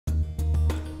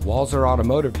Walser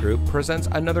Automotive Group presents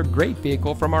another great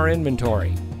vehicle from our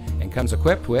inventory and comes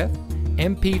equipped with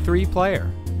MP3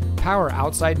 player, power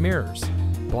outside mirrors,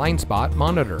 blind spot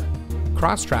monitor,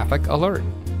 cross traffic alert,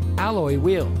 alloy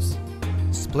wheels,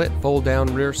 split fold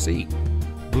down rear seat,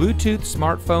 Bluetooth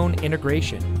smartphone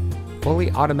integration,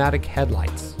 fully automatic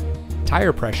headlights,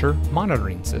 tire pressure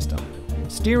monitoring system,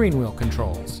 steering wheel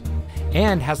controls,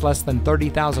 and has less than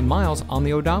 30,000 miles on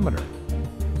the odometer.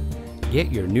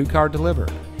 Get your new car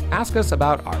delivered. Ask us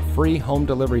about our free home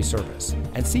delivery service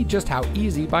and see just how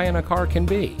easy buying a car can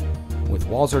be. With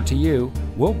Walser to You,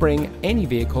 we'll bring any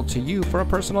vehicle to you for a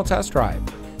personal test drive.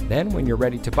 Then when you're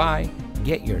ready to buy,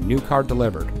 get your new car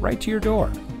delivered right to your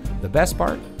door. The best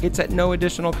part, it's at no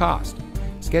additional cost.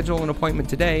 Schedule an appointment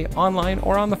today, online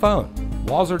or on the phone.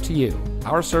 Walser to You,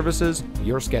 our services,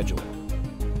 your schedule.